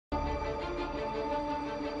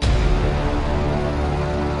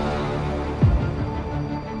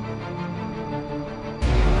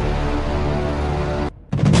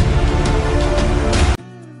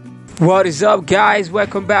What is up, guys?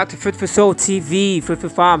 Welcome back to Fruitful Soul TV. Fruitful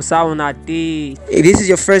Farm Saunati. If this is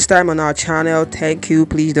your first time on our channel, thank you.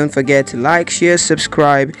 Please don't forget to like, share,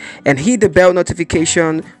 subscribe, and hit the bell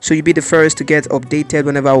notification so you'll be the first to get updated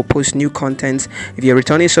whenever I will post new content. If you're a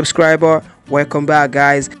returning subscriber, welcome back,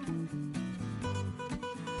 guys.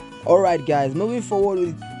 Alright, guys, moving forward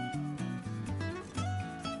with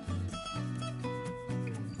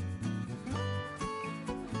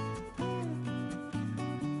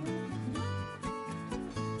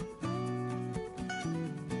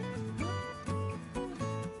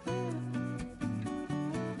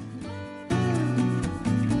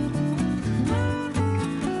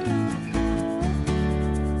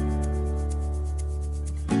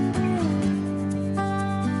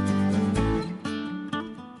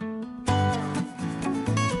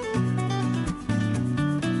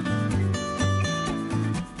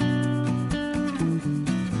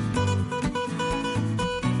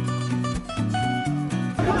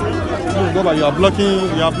go back. You are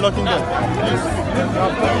blocking them. Please.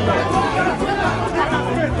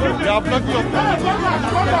 You are blocking your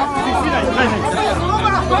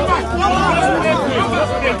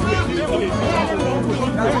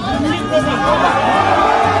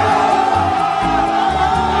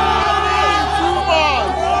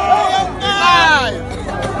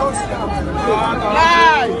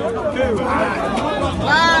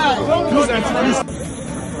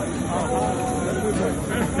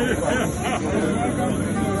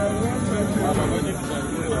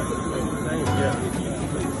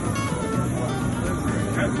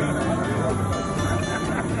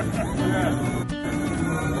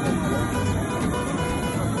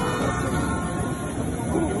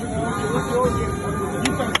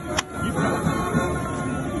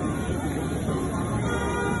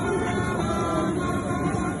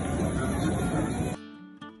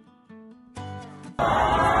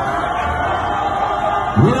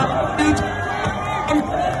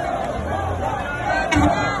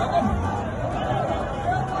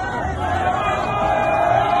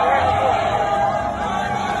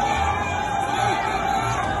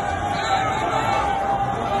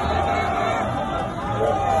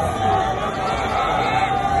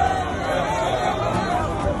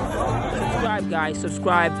Guys,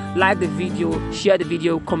 subscribe, like the video, share the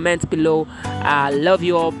video, comment below. I love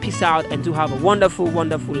you all. Peace out and do have a wonderful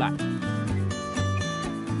life.